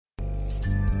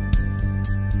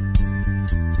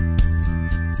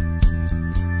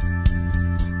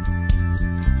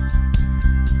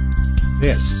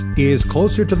This is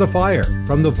Closer to the Fire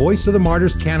from the Voice of the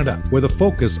Martyrs Canada, with a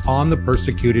focus on the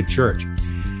persecuted church.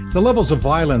 The levels of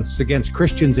violence against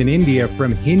Christians in India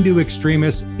from Hindu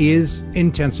extremists is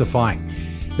intensifying.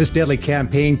 This deadly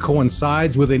campaign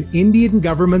coincides with an Indian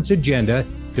government's agenda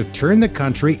to turn the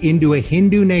country into a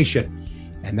Hindu nation,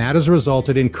 and that has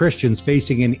resulted in Christians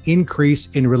facing an increase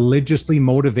in religiously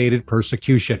motivated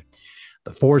persecution.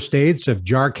 The 4 states of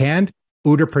Jharkhand,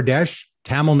 Uttar Pradesh,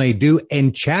 Tamil Nadu,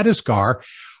 and Chhattisgarh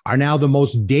are now the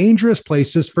most dangerous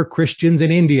places for Christians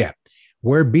in India,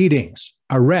 where beatings,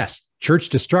 arrests, church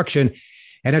destruction,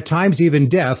 and at times even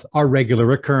death are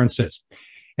regular occurrences.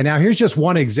 And now here's just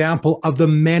one example of the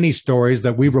many stories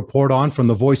that we report on from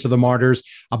the Voice of the Martyrs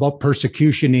about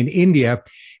persecution in India.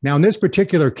 Now, in this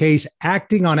particular case,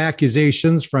 acting on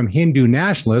accusations from Hindu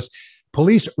nationalists,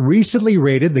 police recently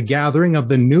raided the gathering of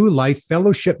the New Life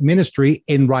Fellowship Ministry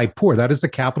in Raipur. That is the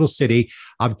capital city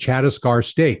of Chhattisgarh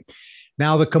state.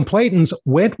 Now, the complainants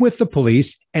went with the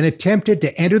police and attempted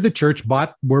to enter the church,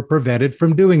 but were prevented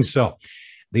from doing so.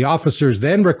 The officers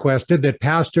then requested that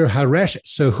Pastor Haresh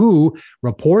Sahu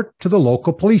report to the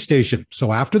local police station.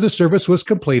 So after the service was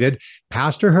completed,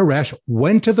 Pastor Haresh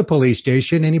went to the police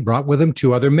station and he brought with him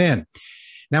 2 other men.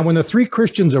 Now, when the 3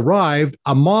 Christians arrived,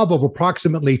 a mob of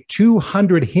approximately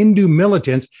 200 Hindu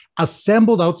militants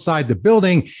assembled outside the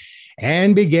building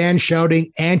and began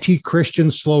shouting anti-Christian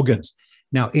slogans.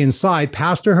 Now, inside,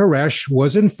 Pastor Haresh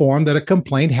was informed that a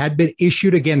complaint had been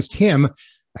issued against him,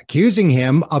 accusing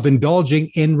him of indulging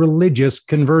in religious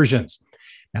conversions.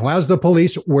 Now, as the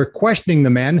police were questioning the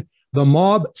men, the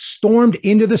mob stormed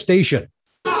into the station.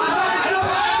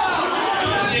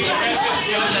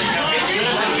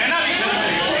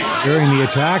 During the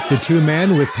attack, the 2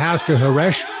 men with Pastor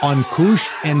Haresh, Ankush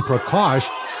and Prakash,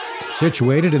 were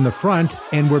situated in the front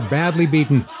and were badly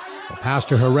beaten. Well,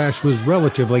 Pastor Haresh was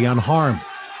relatively unharmed.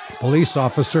 The police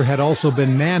officer had also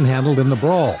been manhandled in the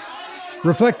brawl.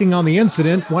 Reflecting on the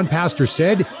incident, one pastor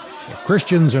said, "If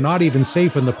Christians are not even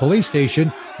safe in the police station,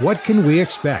 what can we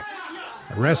expect?"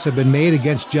 Arrests have been made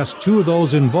against just 2 of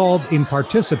those involved in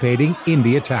participating in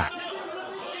the attack.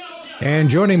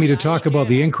 And joining me to talk about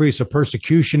the increase of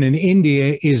persecution in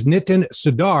India is Nitin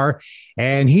Sardar,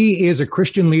 and he is a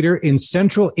Christian leader in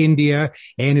central India,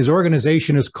 and his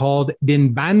organization is called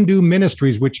Dinbandhu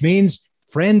Ministries, which means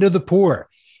friend of the poor.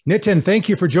 Nitin, thank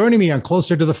you for joining me on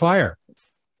Closer to the Fire.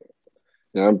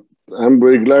 Yeah, I'm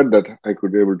very glad that I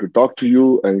could be able to talk to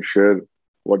you and share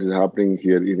what is happening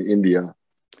here in India.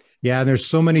 Yeah, and there's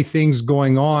so many things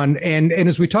going on. And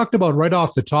as we talked about right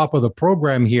off the top of the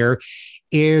program here,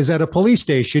 is at a police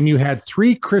station, you had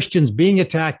 3 Christians being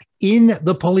attacked in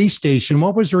the police station.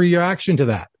 What was your reaction to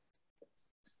that?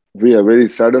 We are very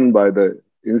saddened by the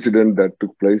incident that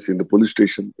took place in the police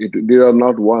station. There are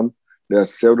not one, there are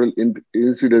several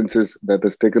incidences that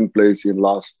has taken place in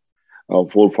last 4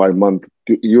 or 5 months.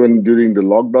 Even during the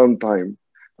lockdown time,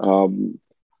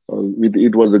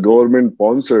 it was a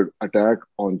government-sponsored attack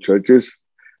on churches,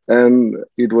 and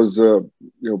it was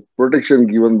protection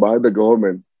given by the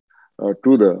government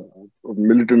to the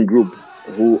militant group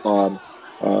who are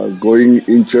going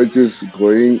in churches,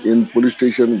 going in police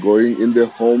station, going in their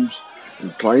homes,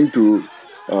 and trying to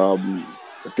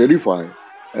terrify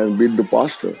and beat the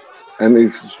pastor. And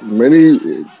it's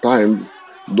many times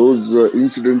those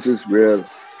incidences were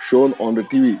shown on the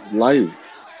TV live.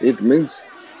 It means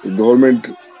the government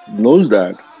knows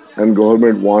that, and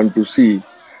government want to see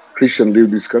Christians leave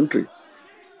this country.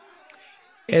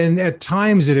 And at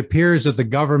times it appears that the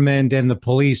government and the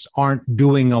police aren't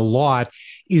doing a lot.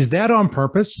 Is that on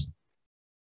purpose?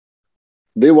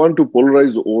 They want to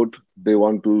polarize the vote. They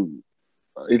want to,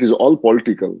 it is all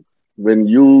political. When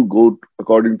you go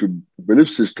according to belief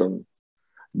system,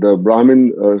 the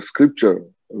Brahmin scripture,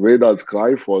 Vedas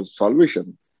cry for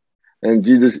salvation, and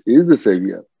Jesus is the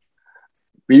savior.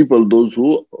 People, those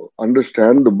who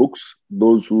understand the books,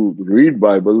 those who read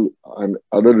Bible and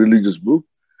other religious books,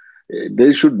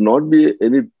 there should not be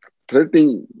any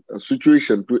threatening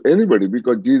situation to anybody,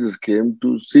 because Jesus came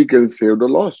to seek and save the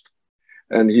lost.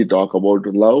 And he talked about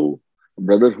love,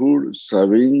 brotherhood,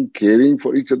 serving, caring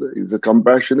for each other. He's a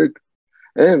compassionate.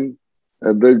 And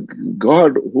the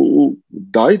God who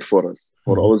died for us,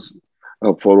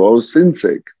 for our sin's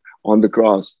sake on the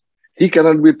cross, he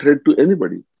cannot be a threat to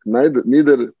anybody.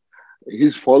 Neither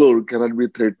his follower cannot be a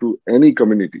threat to any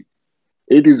community.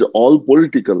 It is all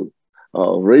political,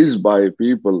 raised by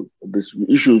people, these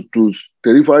issues to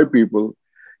terrify people,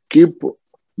 keep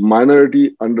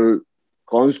minority under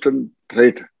constant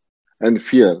threat and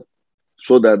fear,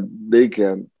 so that they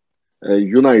can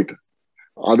unite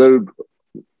other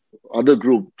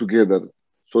group together.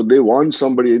 So they want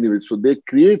somebody anyway. So they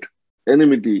create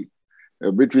enmity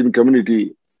between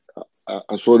community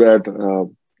so that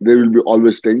there will be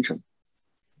always tension.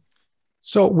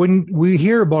 So when we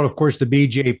hear about, of course, the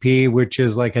BJP, which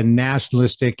is like a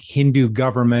nationalistic Hindu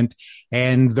government,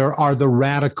 and there are the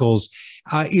radicals,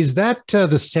 is that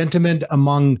the sentiment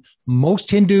among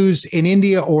most Hindus in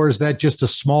India, or is that just a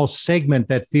small segment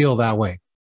that feel that way?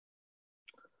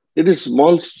 It is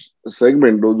small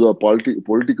segment. Those are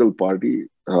political party,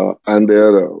 and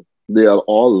they are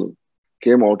all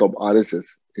came out of RSS.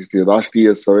 It's the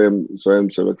Rashtriya Swayam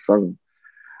Sevak Sangh.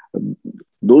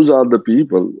 Those are the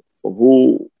people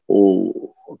who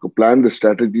plan the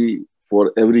strategy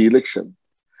for every election.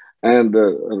 And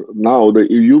now the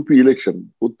UP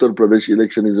election, Uttar Pradesh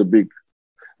election is a big,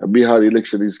 Bihar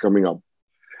election is coming up,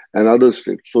 and other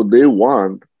states. So they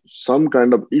want some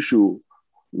kind of issue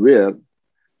where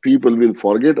people will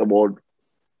forget about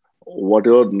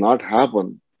whatever not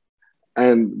happened,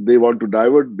 and they want to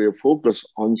divert their focus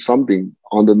on something,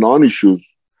 on the non-issues,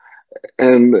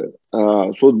 and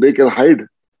so they can hide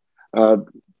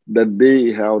that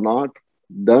they have not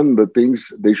done the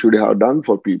things they should have done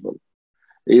for people.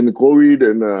 In COVID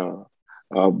and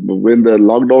when the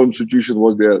lockdown situation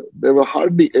was there were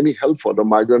hardly any help for the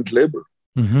migrant labor.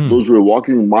 Mm-hmm. Those who were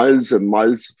walking miles and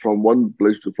miles from one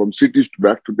place from cities to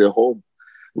back to their home.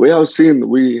 We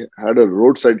had a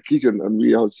roadside kitchen, and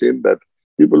we have seen that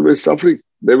people were suffering.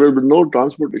 There will be no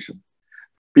transportation.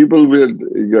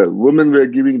 Women were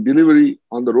giving delivery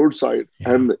on the roadside,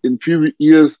 and in few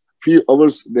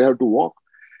hours, they have to walk.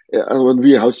 And when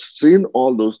we have seen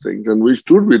all those things, and we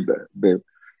stood with them.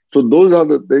 So those are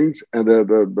the things, and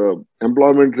the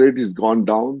employment rate is gone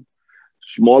down.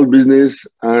 Small business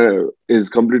is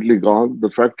completely gone. The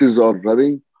factories are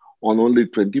running on only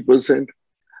 20%.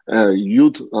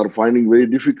 Youth are finding very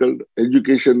difficult.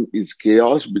 Education is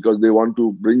chaos because they want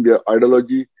to bring their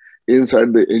ideology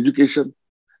inside the education.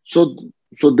 So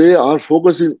they are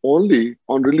focusing only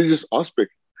on religious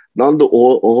aspect, not the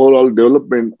overall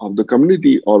development of the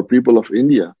community or people of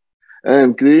India,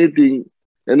 and creating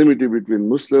enmity between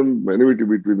Muslim, enmity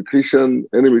between Christian,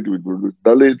 enmity between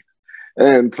Dalit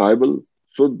and tribal.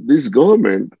 So this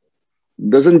government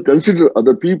doesn't consider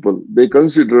other people. They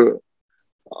consider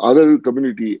other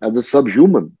community as a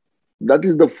subhuman. That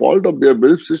is the fault of their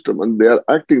belief system, and they are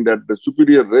acting that the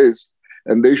superior race,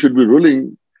 and they should be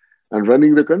ruling and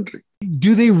running the country.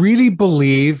 Do they really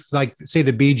believe, like, say,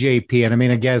 the BJP? And I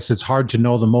mean, I guess it's hard to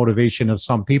know the motivation of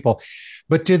some people,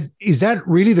 but is that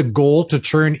really the goal, to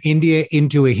turn India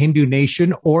into a Hindu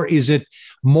nation? Or is it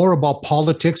more about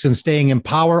politics and staying in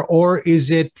power? Or is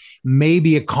it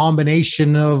maybe a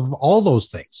combination of all those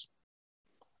things?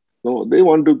 No, they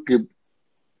want to keep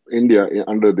India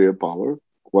under their power,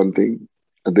 one thing.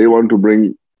 They want to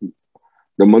bring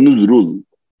the Manu's rule.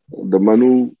 The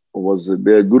Manu was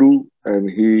their guru, and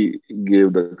he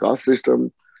gave the caste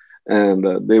system,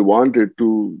 and they wanted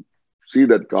to see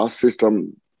that caste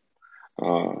system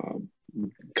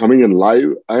coming in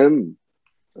live, and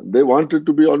they wanted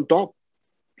to be on top.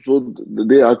 So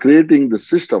they are creating the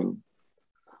system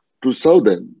to serve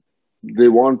them. They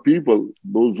want people,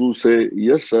 those who say,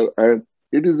 yes, sir, and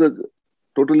it is a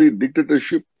totally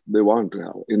dictatorship they want to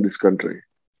have in this country.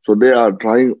 So they are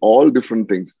trying all different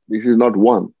things. This is not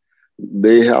one.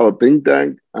 They have a think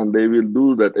tank, and they will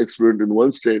do that experiment in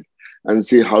one state and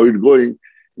see how it's going.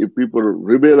 If people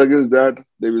rebel against that,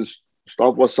 they will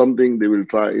stop for something. They will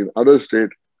try in other state.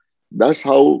 That's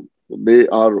how they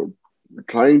are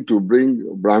trying to bring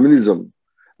Brahminism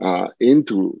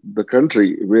into the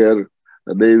country, where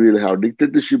they will have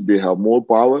dictatorship, they have more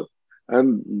power,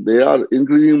 and they are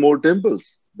increasing more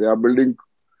temples. They are building.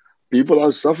 People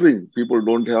are suffering. People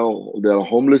don't have, there are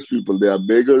homeless people. There are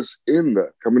beggars in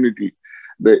the community.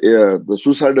 The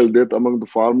suicidal death among the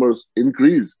farmers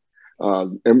increase.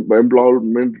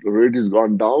 Employment rate has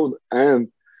gone down. And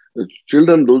the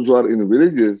children, those who are in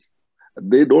villages,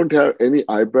 they don't have any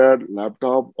iPad,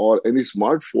 laptop, or any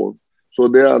smartphone. So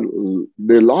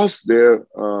they lost their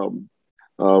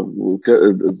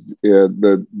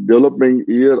the developing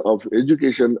year of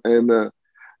education, and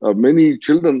many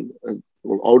children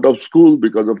out of school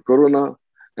because of Corona,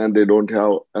 and they don't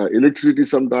have electricity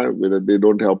sometimes, whether they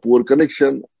don't have poor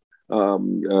connection,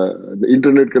 the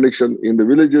internet connection in the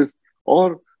villages,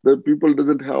 or the people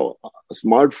doesn't have a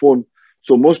smartphone.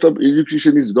 So most of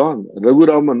education is gone.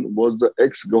 Raghuraman was the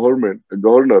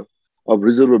governor of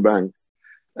Reserve Bank,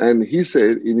 and he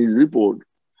said in his report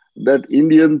that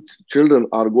Indian children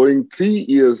are going 3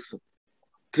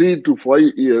 to 5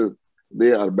 years,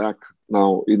 they are back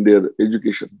now in their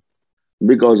education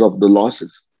because of the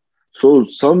losses. So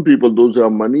some people, those who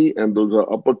have money and those who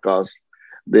are upper caste,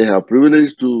 They have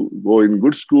privilege to go in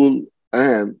good school.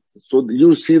 And so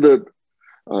you see that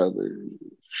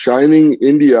shining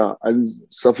India and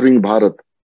suffering Bharat,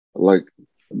 like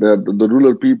the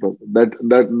rural people.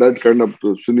 That kind of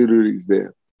scenario is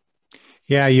there.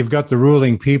 Yeah, you've got the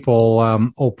ruling people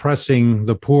oppressing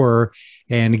the poor.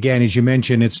 And again, as you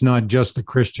mentioned, it's not just the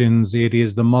Christians, it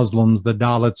is the Muslims, the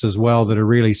Dalits as well that are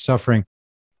really suffering.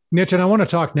 Nitin, I want to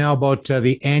talk now about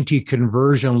the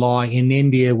anti-conversion law in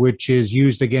India, which is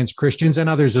used against Christians and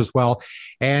others as well.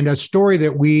 And a story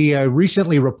that we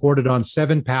recently reported on: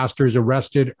 7 pastors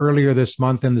arrested earlier this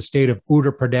month in the state of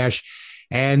Uttar Pradesh.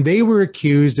 And they were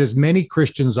accused, as many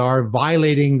Christians are,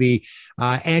 violating the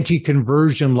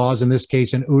anti-conversion laws, in this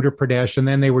case in Uttar Pradesh. And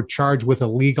then they were charged with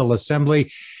illegal assembly.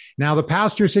 Now, the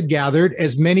pastors had gathered,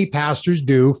 as many pastors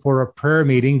do, for a prayer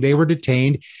meeting. They were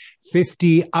detained.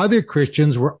 50 other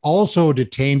Christians were also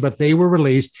detained, but they were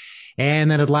released. And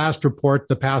then at last report,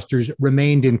 the pastors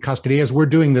remained in custody as we're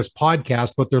doing this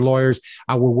podcast, but their lawyers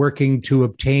were working to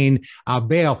obtain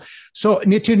bail. So,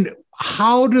 Nitin,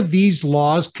 how do these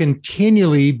laws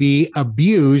continually be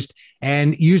abused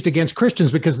and used against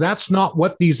Christians? Because that's not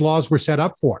what these laws were set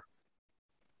up for.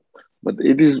 But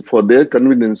it is for their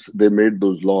convenience they made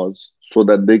those laws so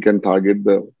that they can target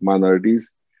the minorities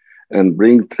and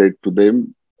bring threat to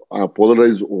them,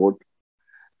 polarize vote,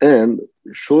 and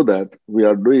show that we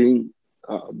are doing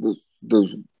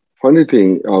the funny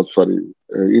thing.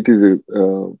 It is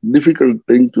a difficult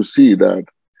thing to see that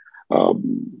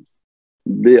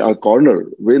they are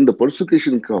cornered. When the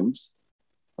persecution comes,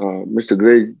 Mr.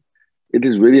 Greg, it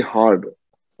is very hard.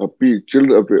 The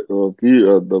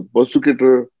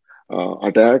persecutor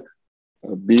attack,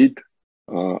 beat,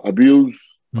 abuse,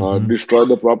 destroy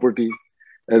the property,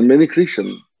 and many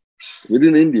Christians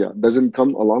within India doesn't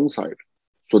come alongside.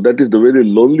 So that is the very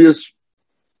loneliest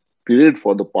period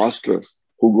for the pastor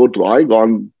who go through. I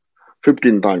gone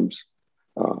 15 times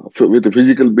with a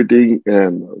physical beating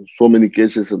and so many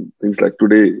cases and things like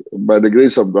today. By the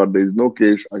grace of God, there is no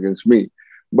case against me.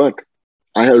 But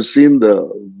I have seen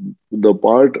the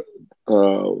part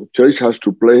church has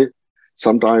to play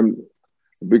sometime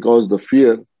because the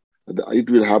fear that it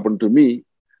will happen to me.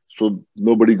 So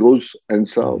nobody goes and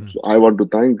serves. So I want to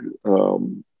thank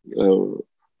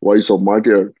Voice of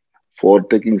Martyr for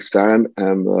taking stand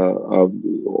and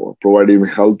providing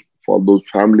help for those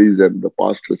families and the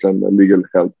pastors and the legal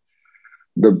help.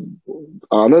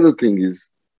 Another thing is,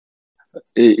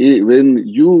 when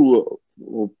you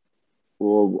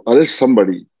arrest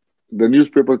somebody, the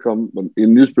newspaper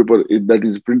that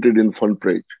is printed in front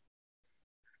page.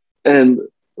 And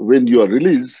when you are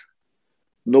released,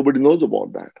 nobody knows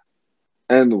about that.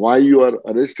 And why you are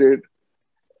arrested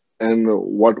and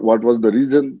what was the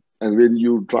reason. And when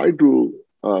you try to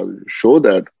show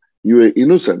that you are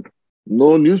innocent,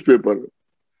 no newspaper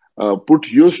put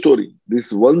your story.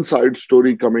 This one-side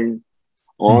story coming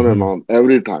on and on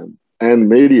every time. And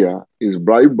media is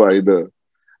bribed by the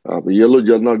yellow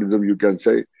journalism, you can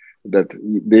say, that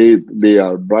they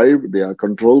are bribed, they are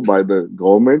controlled by the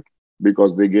government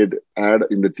because they get ad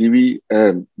in the TV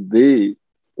and they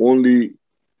only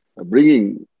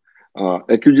bringing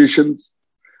accusations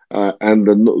and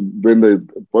when the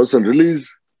person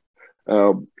released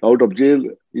out of jail,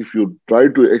 if you try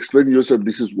to explain yourself,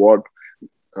 this is what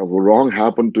wrong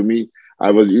happened to me,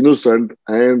 I was innocent,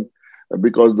 and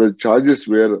because the charges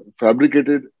were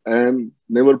fabricated and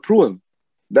never proven,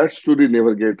 that story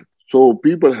never get. So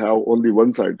people have only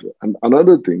one side. And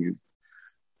another thing is,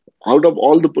 out of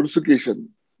all the persecution,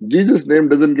 Jesus' name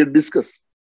doesn't get discussed.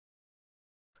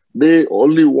 They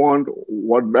only want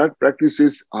what bad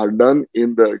practices are done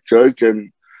in the church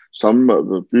and some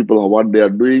people, what they are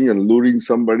doing and luring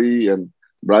somebody and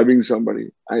bribing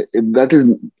somebody. That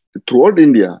is throughout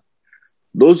India.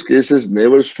 Those cases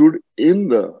never stood in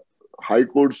the High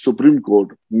Court, Supreme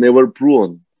Court, never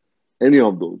proven any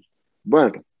of those.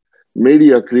 But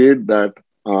media create that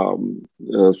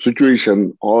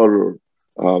situation or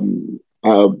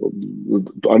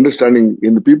understanding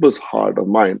in the people's heart or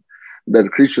mind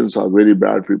that Christians are very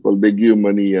bad people. They give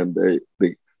money and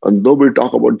and nobody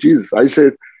talk about Jesus. I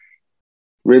said,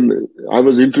 when I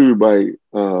was interviewed by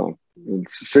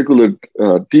secular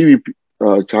TV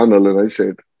channel, and I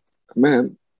said,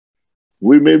 man,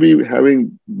 we may be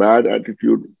having bad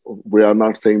attitude. We are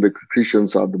not saying that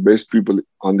Christians are the best people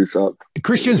on this earth.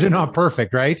 Christians are not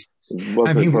perfect, right?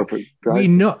 Perfect. We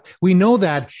know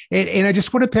that. And I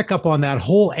just want to pick up on that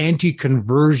whole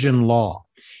anti-conversion law.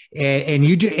 And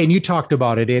you talked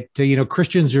about it.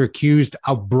 Christians are accused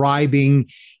of bribing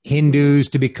Hindus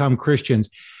to become Christians.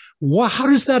 How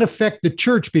does that affect the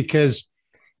church? Because,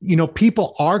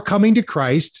 people are coming to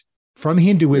Christ from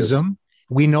Hinduism.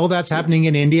 We know that's happening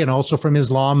in India and also from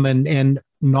Islam and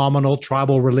nominal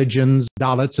tribal religions,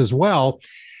 Dalits as well.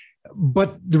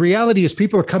 But the reality is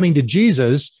people are coming to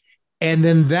Jesus. And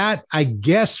then that, I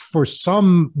guess, for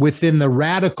some within the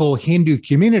radical Hindu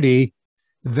community,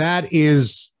 that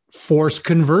is forced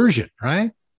conversion,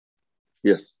 right?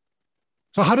 Yes.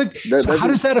 So how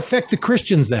does that affect the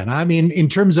Christians then? I mean, in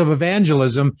terms of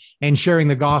evangelism and sharing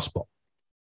the gospel?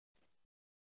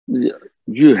 Yeah,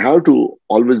 you have to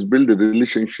always build a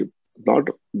relationship, not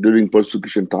during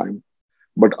persecution time,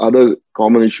 but other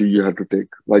common issues you have to take,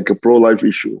 like a pro-life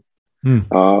issue,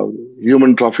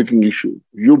 human trafficking issue.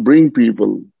 You bring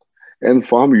people and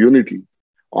form unity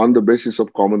on the basis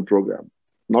of common program,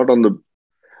 not on the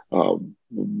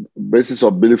basis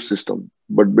of belief system,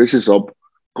 but basis of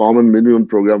common minimum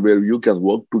program where you can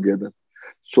work together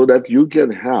so that you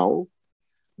can have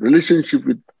relationship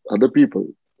with other people.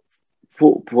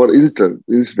 For instance,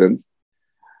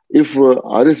 if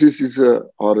RSS is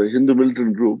or a Hindu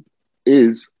militant group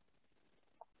is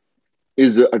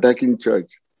attacking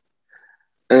church,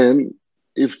 and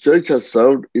if church has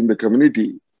served in the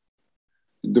community,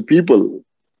 the people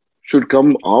should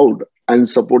come out and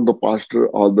support the pastor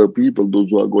or the people, those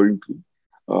who are going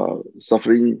to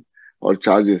suffering or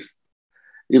charges.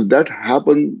 If that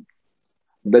happens,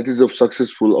 that is a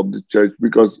successful of the church,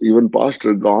 because even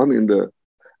pastor gone in the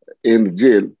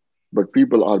jail, but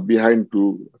people are behind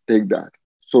to take that.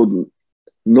 So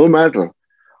no matter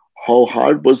how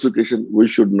hard persecution, we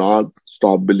should not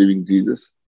stop believing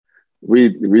Jesus.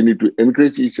 We need to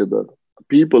encourage each other.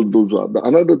 People, those are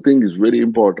another thing is very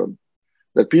important,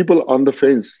 that people on the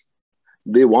fence,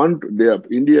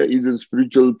 India is in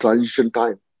spiritual transition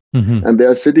time, and they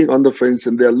are sitting on the fence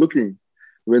and they are looking.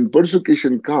 When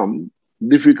persecution come,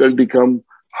 difficulty come,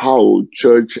 how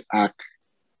church acts.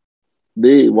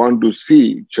 They want to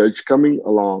see church coming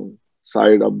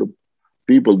alongside of the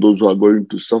people, those who are going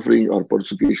to suffering or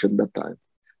persecution that time.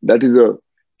 That is a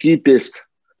key test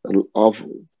of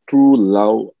true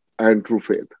love and true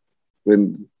faith.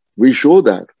 When we show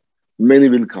that, many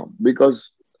will come, because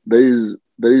there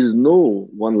is no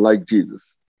one like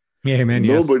Jesus. Yeah, amen.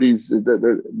 Nobody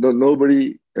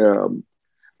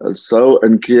serve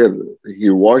and care. He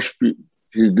washed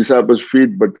his disciples'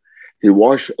 feet, but he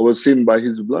washed our sin by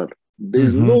his blood. There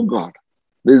is no God.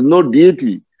 There is no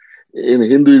deity in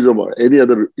Hinduism or any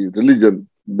other religion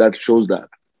that shows that.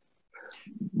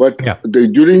 But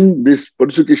during this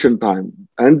persecution time,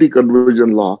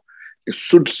 anti-conversion law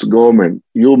suits government.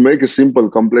 You make a simple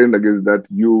complaint against that.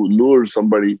 You lure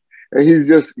somebody, and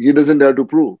he doesn't have to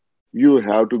prove. You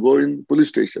have to go in police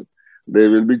station. There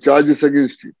will be charges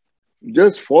against you.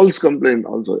 Just false complaint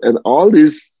also. And all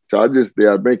these charges they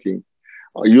are making,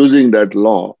 using that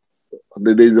law,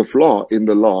 there is a flaw in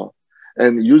the law,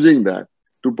 and using that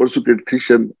to persecute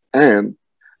Christian and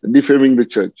defaming the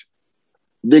church.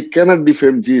 They cannot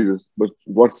defame Jesus, but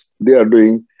what they are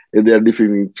doing is they are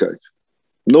defaming church.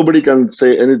 Nobody can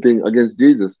say anything against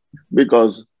Jesus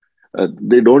because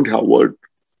they don't have word,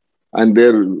 and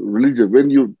their religion. When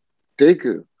you take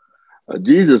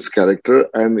Jesus' character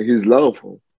and his love,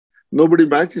 nobody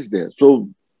matches there. So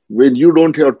when you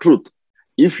don't have truth,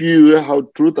 if you have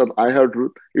truth and I have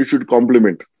truth, it should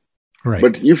complement. Right.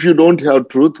 But if you don't have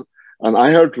truth and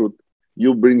I have truth,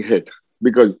 you bring hate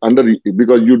because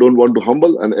you don't want to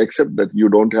humble and accept that you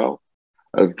don't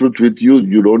have truth with you.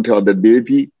 You don't have the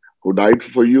deity who died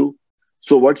for you.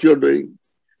 So what you're doing,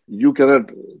 you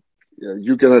cannot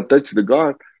touch the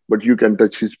God, but you can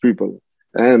touch his people,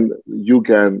 and you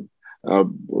can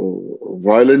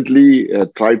violently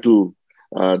try to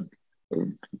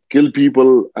kill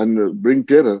people and bring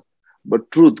terror,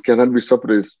 but truth cannot be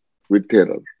suppressed with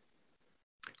terror.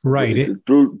 Right.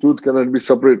 Truth cannot be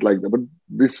separate like that. But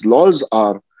these laws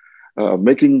are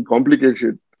making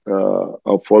complication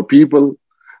for people.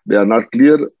 They are not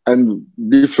clear, and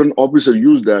different officers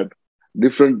use that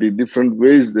differently, different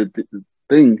ways they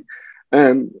think,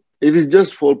 and it is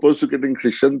just for persecuting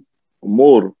Christians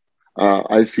more.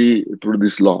 I see through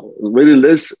this law, very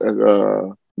less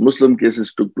Muslim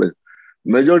cases took place.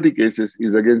 Majority cases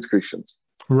is against Christians.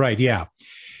 Right. Yeah.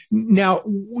 Now,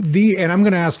 and I'm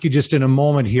going to ask you just in a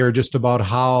moment here, just about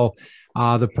how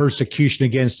the persecution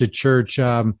against the church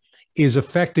is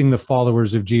affecting the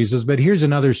followers of Jesus. But here's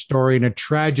another story, and a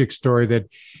tragic story that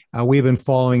we've been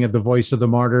following at the Voice of the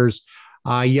Martyrs.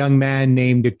 A young man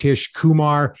named Nitish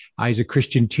Kumar. He's a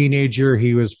Christian teenager.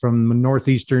 He was from the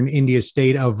northeastern India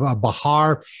state of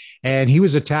Bihar, and he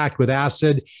was attacked with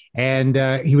acid, and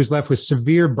he was left with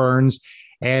severe burns.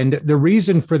 And the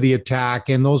reason for the attack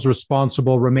and those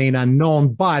responsible remain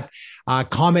unknown, but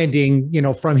commenting,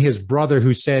 from his brother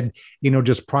who said,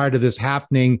 just prior to this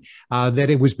happening, that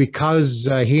it was because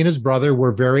he and his brother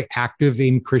were very active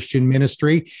in Christian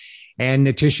ministry. And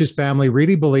Nitish's family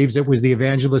really believes it was the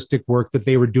evangelistic work that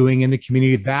they were doing in the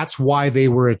community. That's why they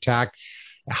were attacked.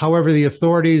 However, the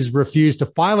authorities refused to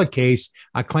file a case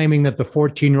claiming that the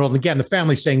 14-year-old, and again, the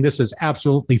family saying this is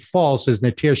absolutely false, as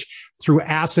Nitish threw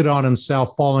acid on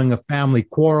himself following a family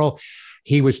quarrel.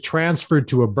 He was transferred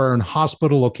to a burn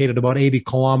hospital located about 80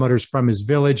 kilometers from his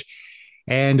village.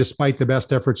 And despite the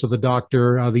best efforts of the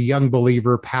doctor, the young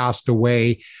believer passed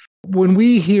away. When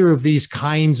we hear of these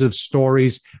kinds of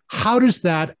stories, how does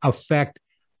that affect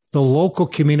the local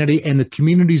community and the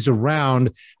communities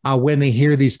around when they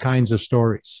hear these kinds of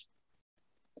stories?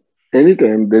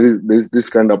 Anytime there's this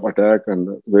kind of attack,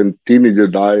 and when teenagers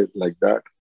die like that,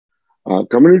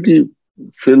 community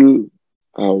feel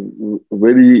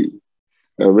very,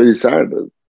 very sad.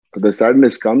 The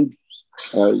sadness comes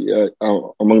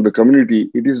among the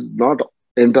community. It is not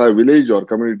entire village or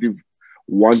community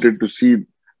wanted to see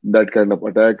that kind of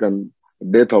attack and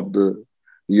death of the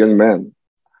young man.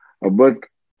 But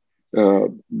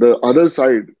the other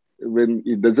side, when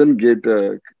it doesn't get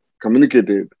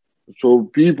communicated, so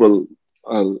people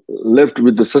are left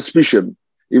with the suspicion.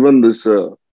 Even this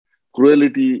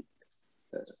cruelty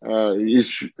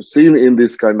is seen in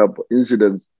this kind of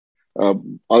incidents.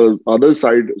 Other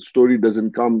side story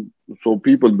doesn't come, so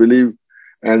people believe,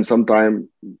 and sometimes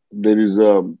there is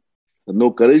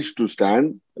no courage to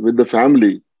stand with the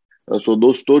family. So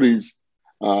those stories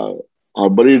are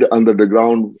buried under the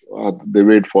ground. They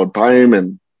wait for time,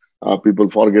 and people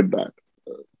forget that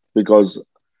because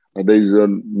there is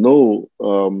no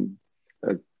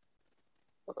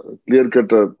clear-cut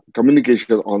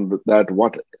communication on that,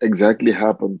 what exactly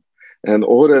happened. And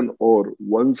over,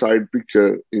 one side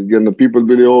picture is again the people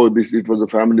believe, it was a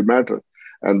family matter,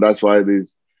 and that's why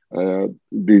these.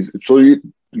 So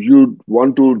you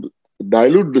want to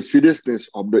dilute the seriousness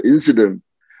of the incident.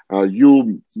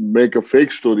 You make a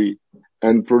fake story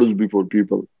and produce before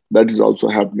people. That is also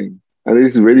happening, and it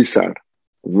is very sad,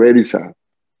 very sad.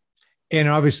 And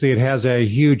obviously, it has a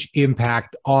huge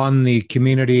impact on the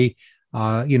community.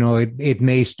 It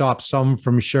may stop some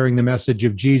from sharing the message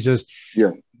of Jesus.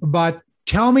 Yeah. But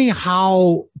tell me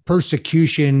how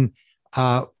persecution,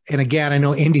 and again, I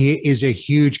know India is a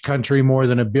huge country, more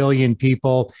than 1 billion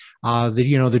people.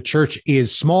 The church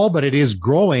is small, but it is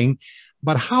growing.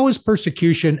 But how is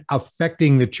persecution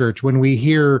affecting the church when we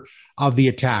hear of the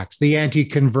attacks, the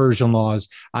anti-conversion laws,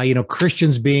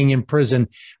 Christians being in prison?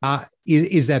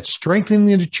 Is that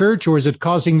strengthening the church, or is it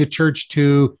causing the church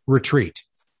to retreat?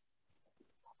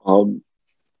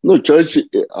 No, church,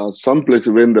 some places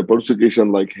when the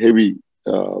persecution, like heavy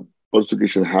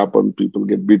persecution happen, people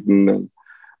get beaten, and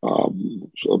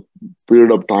so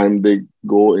period of time they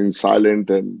go in silent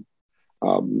and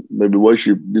maybe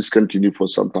worship discontinue for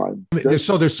some time.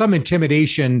 So there's some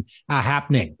intimidation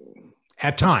happening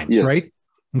at times, yes. Right?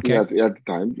 Okay. At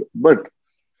times, but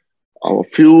a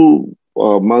few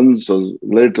months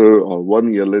later or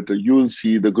 1 year later, you will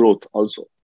see the growth also.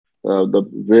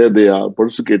 Where they are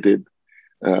persecuted,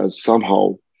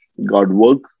 somehow God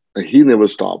worked. He never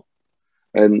stopped,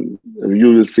 and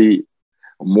you will see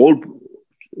more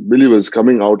believers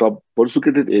coming out of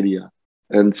persecuted area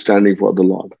and standing for the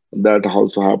Lord. That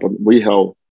also happened. We have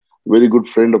a very good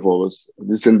friend of ours.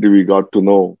 Recently, we got to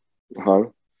know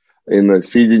her in a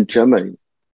siege in Chennai.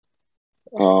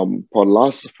 For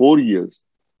last 4 years,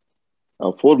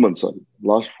 4 months,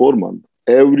 last 4 months,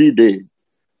 every day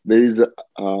there is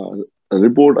a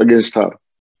report against her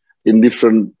in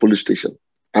different police stations,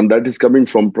 and that is coming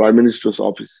from Prime Minister's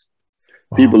office.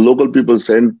 Wow. Local people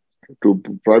send to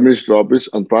Prime Minister's office,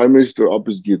 and Prime Minister's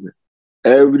office gives it.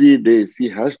 Every day she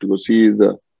has to go. She is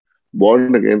a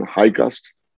born-again high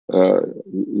caste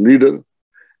leader,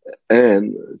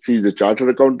 and she is a chartered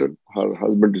accountant. Her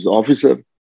husband is an officer.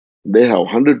 They have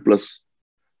 100 plus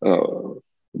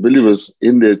believers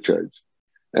in their church,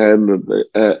 and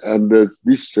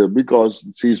this because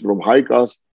she is from high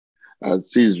caste,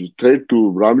 she is tied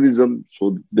to Brahminism,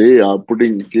 so they are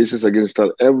putting cases against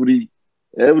her every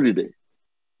day,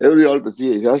 every altar.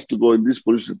 She has to go in this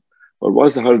position. But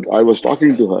I was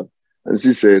talking to her, and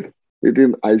she said,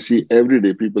 "Nitin, I see every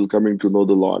day people coming to know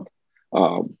the Lord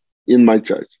in my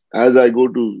church. As I go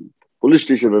to police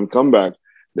station and come back,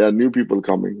 there are new people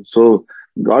coming." So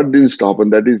God didn't stop,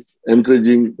 and that is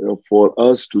encouraging for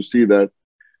us to see that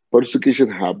persecution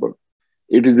happen.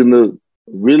 It is in the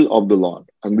will of the Lord,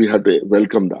 and we have to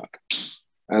welcome that.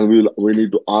 And we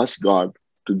need to ask God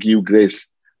to give grace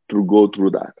to go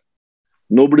through that.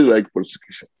 Nobody likes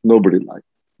persecution. Nobody likes,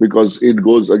 because it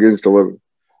goes against our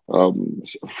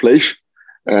flesh,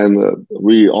 and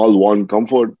we all want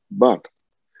comfort. But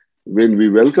when we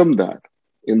welcome that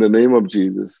in the name of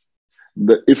Jesus,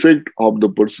 the effect of the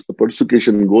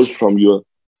persecution goes from your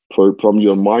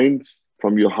mind,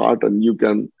 from your heart,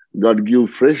 and God give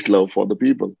fresh love for the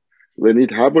people. When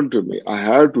it happened to me, I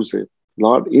had to say,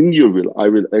 Lord, in your will, I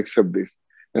will accept this.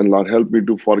 And Lord, help me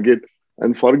to forget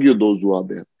and forgive those who are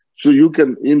there. So you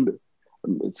can, in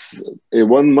a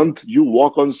 1 month, you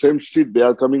walk on same street, they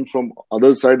are coming from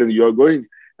other side and you are going,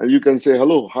 and you can say,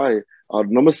 hello, hi, or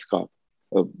namaskar,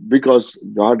 because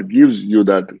God gives you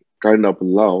that kind of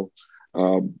love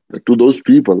to those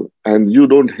people, and you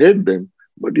don't hate them,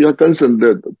 but you are concerned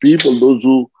that the people, those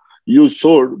who use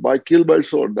sword, kill by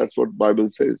sword. That's what Bible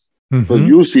says. So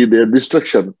you see their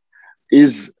destruction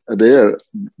is there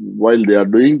while they are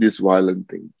doing this violent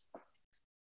thing.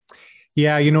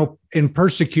 Yeah, in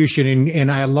persecution, and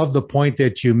I love the point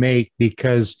that you make,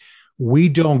 because we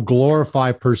don't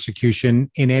glorify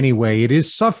persecution in any way. It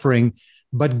is suffering,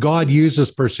 but God uses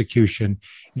persecution.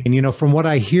 And, from what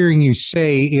I'm hearing you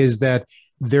say is that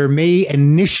there may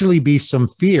initially be some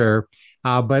fear,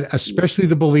 but especially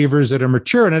the believers that are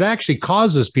mature, and it actually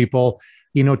causes people,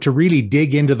 to really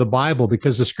dig into the Bible,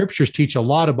 because the scriptures teach a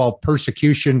lot about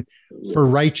persecution for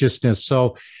righteousness.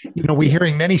 So, we're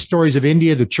hearing many stories of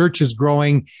India. The church is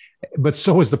growing, but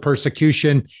so is the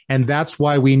persecution. And that's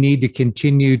why we need to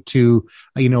continue to,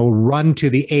 run to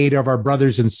the aid of our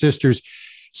brothers and sisters.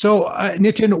 So,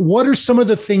 Nitin, what are some of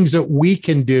the things that we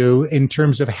can do in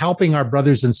terms of helping our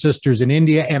brothers and sisters in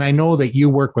India? And I know that you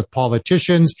work with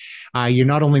politicians. You're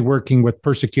not only working with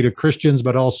persecuted Christians,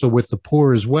 but also with the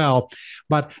poor as well.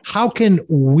 But how can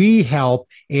we help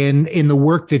in the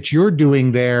work that you're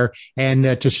doing there,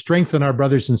 and to strengthen our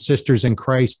brothers and sisters in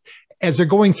Christ as they're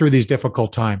going through these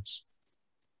difficult times?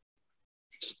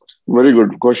 Very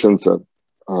good question, sir.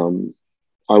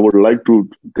 I would like to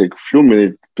take a few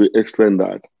minutes to explain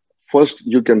that. First,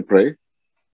 you can pray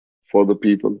for the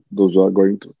people, those who are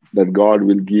going through, that God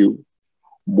will give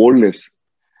boldness,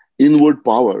 inward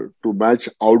power to match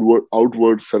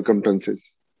outward circumstances.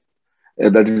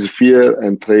 And that is fear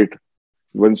and threat.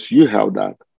 Once you have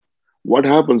that, what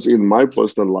happens in my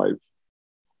personal life,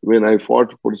 when I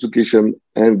fought persecution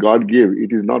and God gave,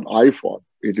 it is not I fought,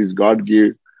 it is God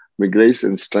gave me grace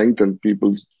and strength and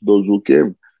people, those who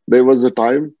came. There was a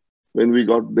time when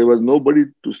there was nobody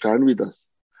to stand with us.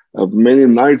 Many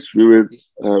nights we were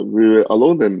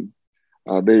alone,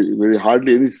 and there were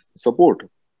hardly any support.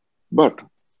 But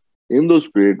in those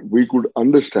periods, we could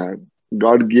understand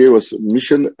God gave us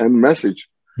mission and message.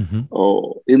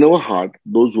 In our heart,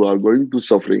 those who are going to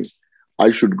suffering,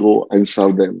 I should go and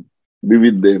serve them, be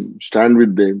with them, stand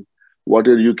with them.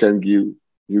 Whatever you can give,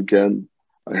 you can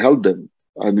help them,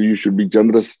 and you should be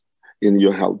generous in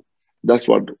your help. That's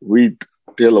what we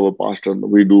tell our pastor,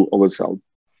 we do ourselves.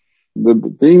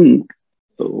 The thing,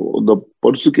 the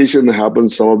persecution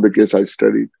happens, some of the case I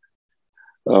studied,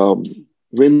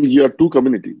 when you are two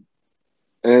communities,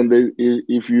 and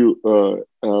if you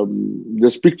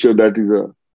just picture that is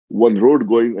one road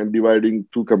going and dividing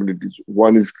two communities.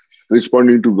 One is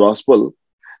responding to gospel,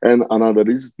 and another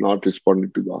is not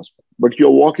responding to gospel. But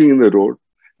you're walking in the road,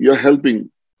 you're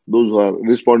helping those who are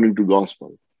responding to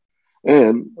gospel.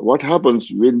 And what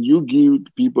happens when you give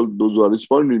people, those who are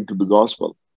responding to the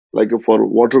gospel, like for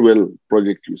water well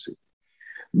project, you see,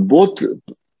 both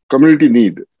community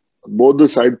need, both the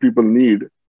side people need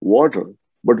water,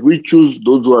 but we choose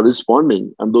those who are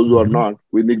responding, and those who are not,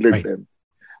 we neglect them.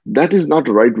 That is not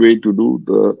the right way to do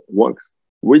the work.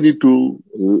 We need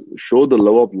to show the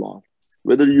love of Lord.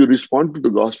 Whether you respond to the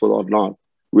gospel or not,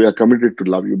 we are committed to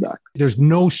love you back. There's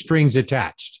no strings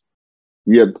attached.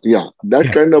 That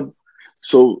kind of.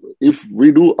 So if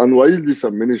we do unwisely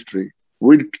some ministry,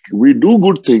 we do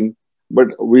good thing, but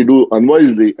we do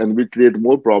unwisely, and we create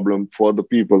more problem for the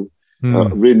people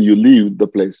when you leave the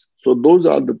place. So those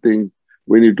are the things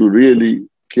we need to really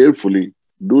carefully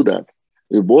do that.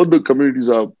 If both the communities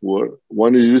are poor,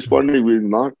 one is responding, we will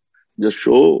not just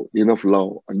show enough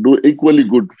love and do equally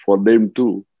good for them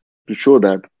too, to show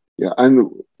that. And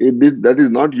that is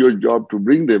not your job to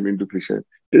bring them into Christianity.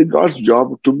 It is God's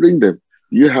job to bring them.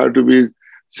 You have to be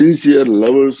sincere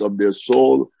lovers of their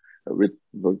soul, with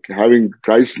having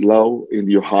Christ's love in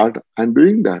your heart, and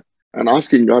doing that and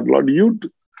asking God, Lord, you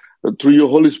through your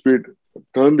Holy Spirit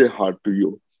turn their heart to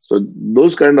you. So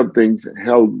those kind of things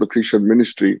help the Christian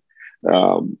ministry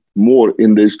more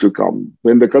in days to come.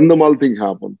 When the Kandamal thing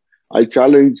happened, I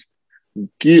challenged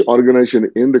key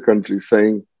organization in the country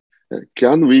saying,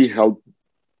 can we help?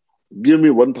 Give me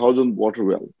 1,000 water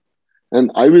well,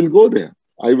 and I will go there.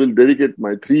 I will dedicate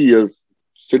my 3 years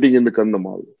sitting in the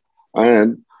Kandamal,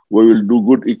 and we will do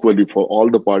good equally for all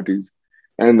the parties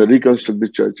and reconstruct the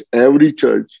church. Every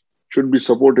church should be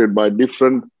supported by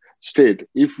different state.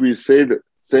 If we send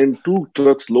 2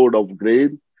 trucks load of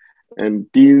grain and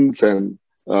teens and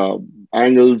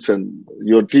angles and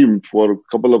your team for a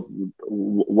couple of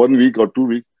 1 week or 2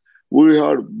 weeks, we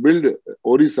have built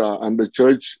Orissa and the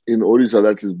church in Orissa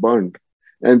that is burnt,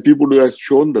 and people who have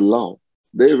shown the love.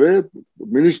 They were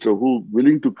ministers who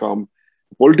willing to come,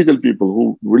 political people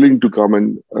who willing to come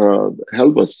and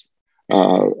help us.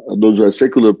 Those were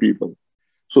secular people.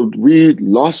 So we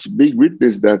lost big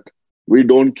witness that we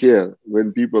don't care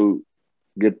when people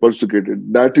get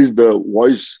persecuted. That is the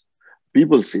voice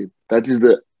people see. That is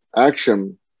the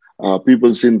action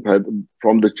people see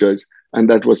from the church. And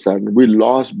that was sad. We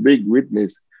lost big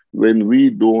witness when we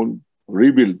don't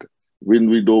rebuild, when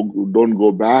we don't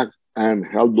go back and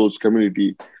help those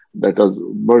community that are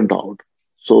burnt out.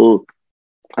 So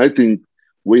I think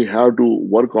we have to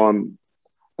work on,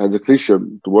 as a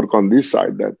Christian, to work on this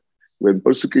side, that when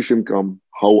persecution comes,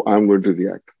 how I'm going to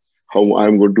react, how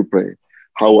I'm going to pray,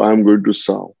 how I'm going to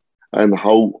serve, and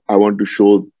how I want to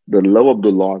show the love of the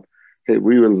Lord. Hey,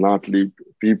 we will not leave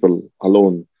people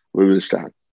alone. We will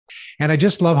stand. And I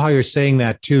just love how you're saying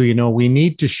that too. You know, we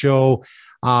need to show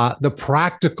the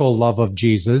practical love of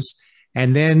Jesus,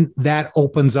 and then that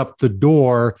opens up the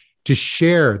door to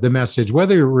share the message,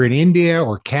 whether we're in India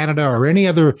or Canada or any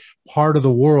other part of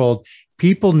the world.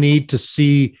 People need to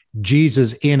see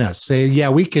Jesus in us. Say, yeah,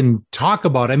 we can talk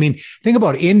about it. I mean, think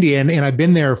about India, and I've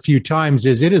been there a few times,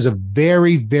 is it is a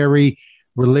very, very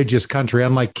religious country,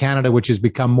 unlike Canada, which has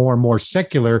become more and more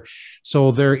secular.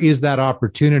 So there is that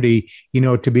opportunity, you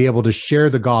know, to be able to share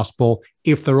the gospel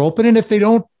if they're open. And if they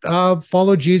don't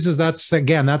follow Jesus, that's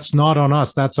not on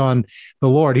us. That's on the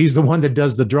Lord. He's the one that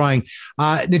does the drawing.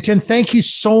 Nitin, thank you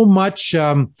so much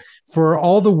for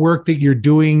all the work that you're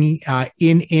doing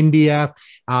in India,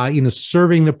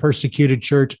 serving the persecuted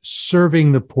church,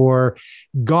 serving the poor.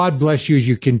 God bless you as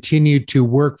you continue to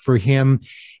work for him.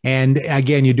 And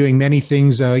again, you're doing many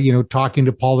things, talking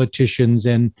to politicians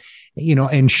and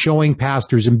showing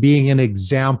pastors and being an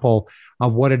example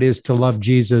of what it is to love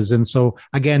Jesus. And so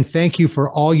again, thank you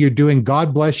for all you're doing.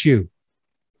 God bless you.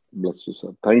 Bless you,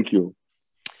 sir. Thank you.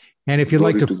 And if you'd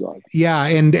like to,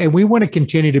 and we want to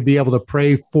continue to be able to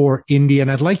pray for India.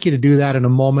 And I'd like you to do that in a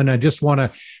moment. I just want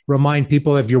to remind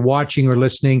people, if you're watching or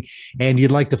listening and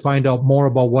you'd like to find out more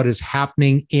about what is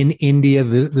happening in India,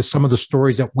 some of the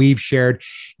stories that we've shared,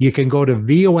 you can go to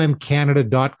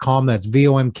vomcanada.com. That's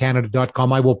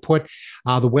vomcanada.com. I will put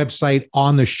the website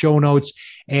on the show notes.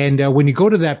 And when you go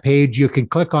to that page, you can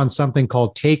click on something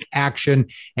called Take Action,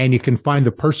 and you can find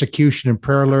the persecution and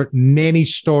prayer alert, many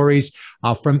stories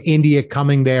from India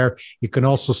coming there. You can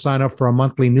also sign up for a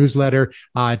monthly newsletter,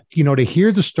 to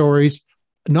hear the stories,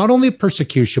 not only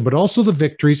persecution, but also the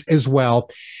victories as well,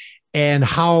 and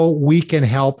how we can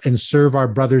help and serve our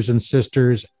brothers and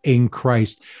sisters in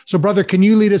Christ. So, brother, can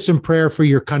you lead us in prayer for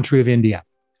your country of India?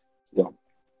 Yeah.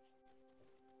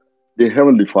 Dear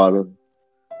Heavenly Father,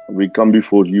 we come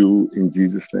before you in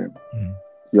Jesus' name.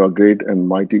 You are great and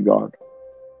mighty God.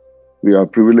 We are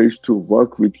privileged to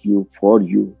work with you, for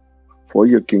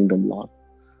your kingdom, Lord.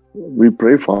 We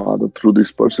pray, Father, through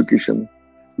this persecution,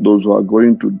 those who are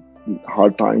going to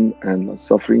hard time and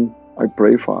suffering, I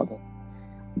pray, Father,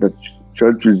 that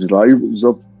church will rise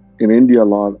up in India,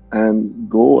 Lord, and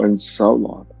go and serve,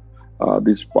 Lord,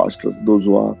 these pastors, those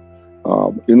who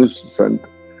are innocent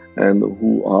and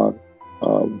who are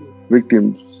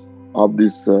victims of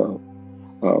this, the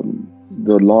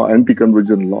law,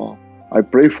 anti-conversion law. I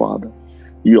pray, Father,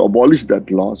 you abolish that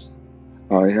laws.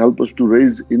 Help us to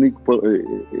raise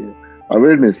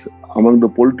awareness among the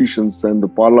politicians and the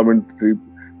parliamentary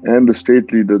and the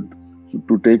state leaders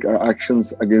to take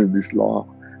actions against this law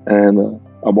and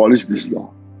abolish this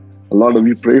law. Lord,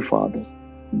 we pray, Father,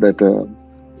 that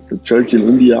the church in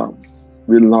India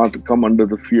will not come under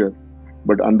the fear,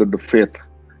 but under the faith,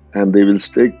 and they will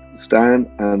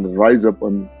stand and rise up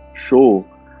and show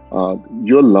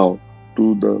your love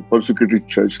to the persecuted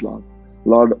church, Lord.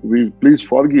 Lord, please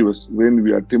forgive us when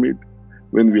we are timid,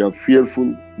 when we are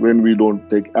fearful, when we don't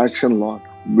take action, Lord,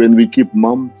 when we keep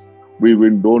mum, we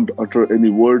don't utter any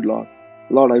word, Lord.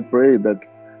 Lord, I pray that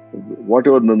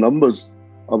whatever the numbers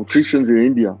of Christians in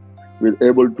India will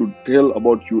able to tell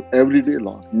about you every day,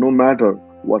 Lord, no matter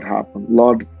what happened.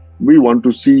 Lord, we want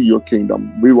to see your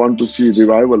kingdom. We want to see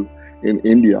revival in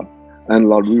India. And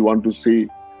Lord, we want to see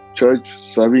church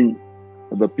serving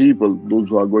the people, those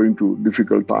who are going through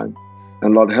difficult time.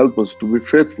 And Lord, help us to be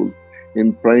faithful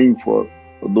in praying for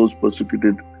those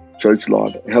persecuted church,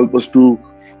 Lord. Help us to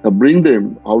bring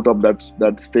them out of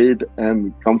that state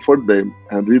and comfort them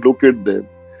and relocate them,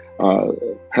 uh,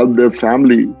 help their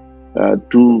family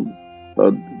to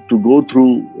uh, go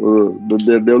through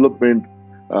their development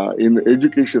in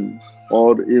education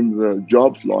or in the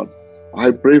jobs, Lord.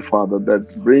 I pray, Father,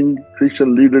 that bring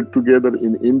Christian leaders together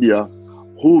in India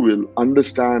who will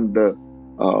understand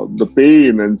the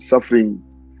pain and suffering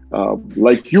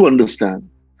like you understand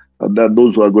that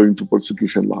those who are going to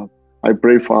persecution, Lord. I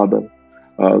pray, Father,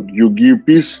 you give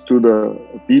peace to the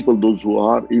people, those who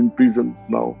are in prison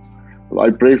now. I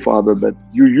pray, Father, that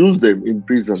you use them in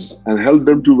prison and help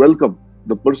them to welcome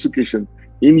the persecution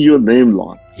in your name,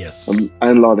 Lord. Yes.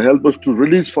 And Lord, help us to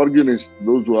release forgiveness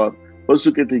those who are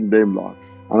persecuting them, Lord.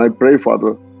 And I pray,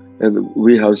 Father, and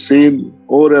we have seen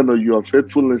over and over your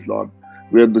faithfulness, Lord,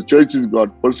 where the churches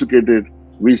got persecuted,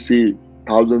 we see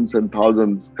thousands and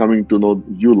thousands coming to know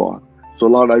you, Lord. So,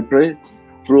 Lord, I pray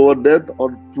through our death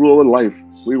or through our life,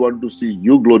 we want to see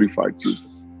you glorified,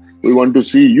 Jesus. We want to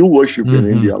see you worship in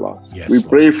India, Lord. Yes, we Lord.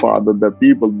 pray, Father, that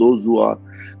people, those who are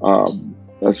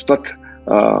stuck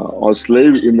or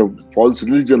slave in the false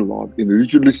religion, Lord, in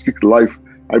ritualistic life,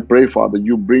 I pray, Father,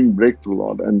 you bring breakthrough,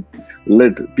 Lord, and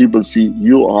let people see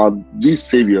you are the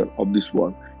Savior of this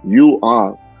world. You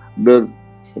are the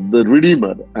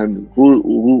Redeemer, and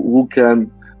who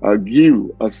can give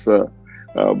us the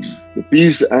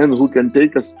peace and who can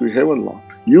take us to heaven, Lord.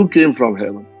 You came from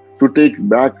heaven to take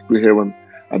back to heaven.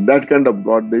 And that kind of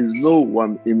God, there is no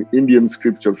one in Indian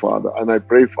scripture, Father. And I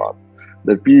pray, Father,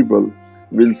 that people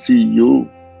will see you,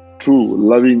 true,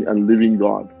 loving and living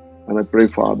God. And I pray,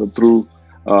 Father, through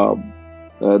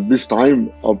this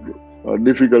time of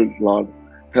difficult, Lord,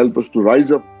 help us to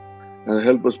rise up and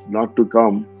help us not to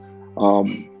come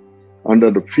under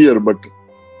the fear, but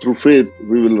through faith,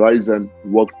 we will rise and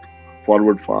walk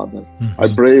forward, Father.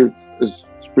 I pray the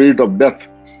spirit of death,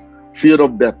 fear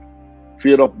of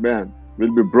man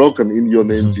will be broken in your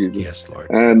name, Jesus. Yes, Lord.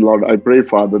 And Lord, I pray,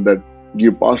 Father, that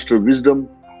give pastor wisdom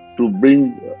to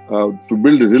bring, to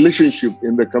build a relationship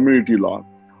in the community, Lord,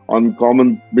 on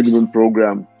common minimum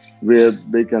program where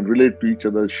they can relate to each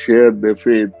other, share their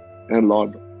faith. And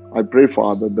Lord, I pray,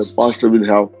 Father, that pastor will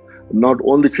have not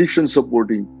only Christian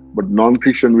supporting, but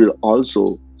non-Christian will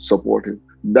also support him.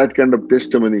 That kind of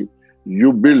testimony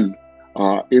you build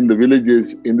in the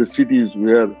villages, in the cities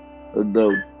where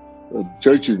the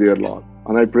church is there, Lord.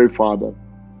 And I pray, Father,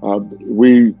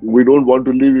 we don't want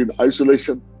to live in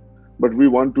isolation, but we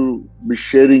want to be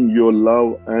sharing your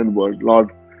love and word. Lord,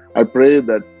 I pray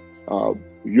that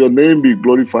your name be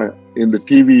glorified in the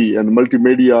TV and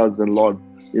multimedias, and Lord,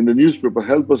 in the newspaper.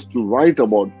 Help us to write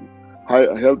about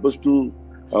you. Help us to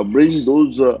bring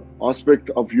those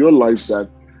aspects of your life that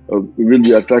will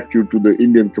be attractive to the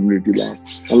Indian community, Lord.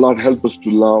 And Lord, help us to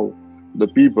love the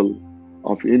people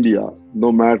of India,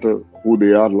 no matter who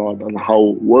they are, Lord, and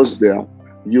how worse they are.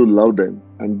 You love them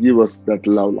and give us that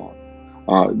love, Lord.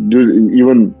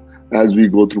 Even as we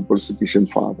go through persecution,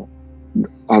 Father.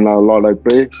 And Lord, I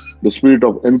pray the spirit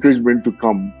of encouragement to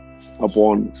come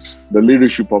upon the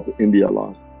leadership of India,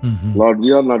 Lord. Lord,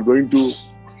 we are not going to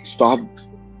stop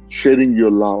sharing your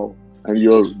love and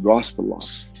your gospel,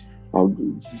 Lord.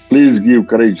 Please give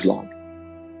courage, Lord,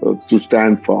 to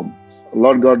stand firm.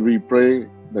 Lord God, we pray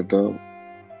that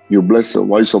you bless the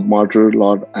Voice of Martyr,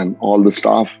 Lord, and all the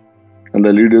staff and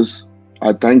the leaders.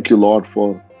 I thank you, Lord,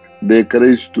 for their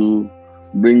courage to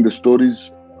bring the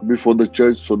stories before the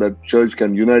church so that church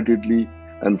can unitedly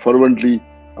and fervently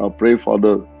pray for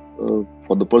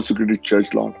the persecuted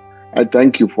church, Lord. I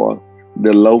thank you for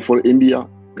their love for India,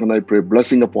 and I pray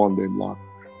blessing upon them, Lord.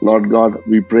 Lord God,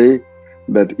 we pray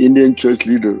that Indian church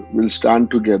leader will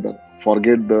stand together,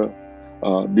 forget the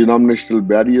denominational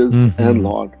barriers, and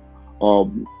Lord,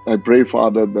 I pray,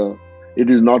 Father, it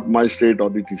is not my state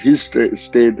or it is his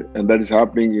state, and that is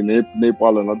happening in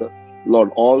Nepal and other. Lord,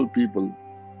 all people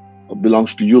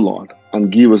belongs to you, Lord,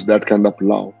 and give us that kind of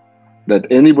love that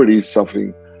anybody is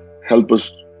suffering, help us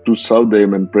to serve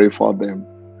them and pray for them,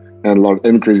 and Lord,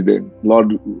 encourage them.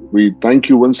 Lord, we thank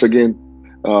you once again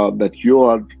that you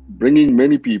are bringing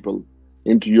many people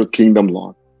into your kingdom,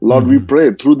 Lord. Lord, we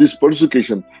pray through this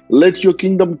persecution, let your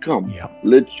kingdom come,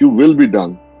 let your will be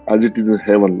done as it is in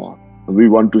heaven, Lord. We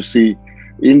want to see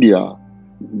India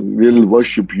will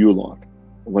worship you, Lord,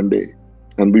 one day.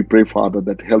 And we pray, Father,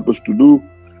 that help us to do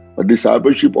a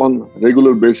discipleship on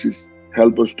regular basis.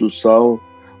 Help us to serve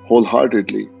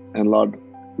wholeheartedly. And Lord,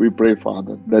 we pray,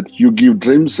 Father, that you give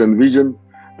dreams and vision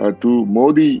to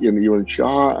Modi and even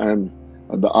Shah and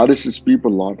the RSS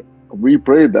people, Lord. We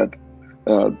pray that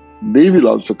they will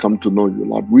also come to know you,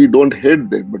 Lord. We don't hate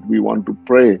them, but we want to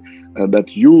pray that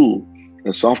you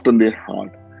soften their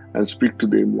heart and speak to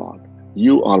them, Lord.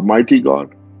 You are mighty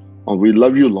God, and we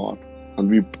love you, Lord, and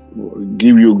we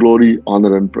give you glory,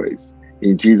 honor, and praise.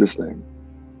 In Jesus' name.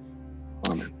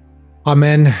 Amen.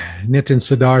 Amen. Nitin,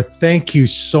 Sardar, thank you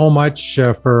so much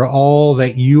for all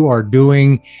that you are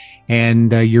doing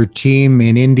and your team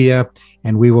in India.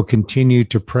 And we will continue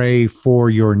to pray for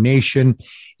your nation.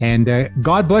 And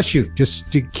God bless you.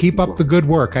 Just to keep up the good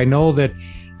work. I know that,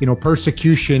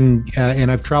 persecution,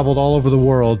 and I've traveled all over the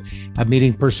world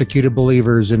meeting persecuted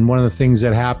believers. And one of the things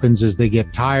that happens is they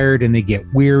get tired and they get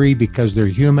weary because they're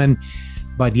human,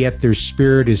 but yet their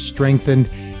spirit is strengthened.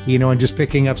 And just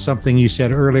picking up something you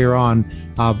said earlier on,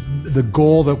 the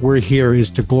goal that we're here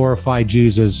is to glorify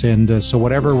Jesus. And so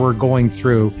whatever we're going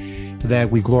through,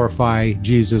 that we glorify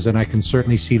Jesus. And I can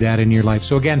certainly see that in your life.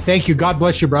 So again, thank you. God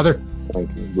bless you, brother. Thank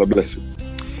you. God bless you.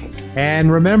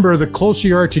 And remember, the closer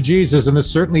you are to Jesus, and this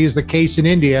certainly is the case in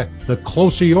India, the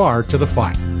closer you are to the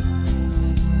fight.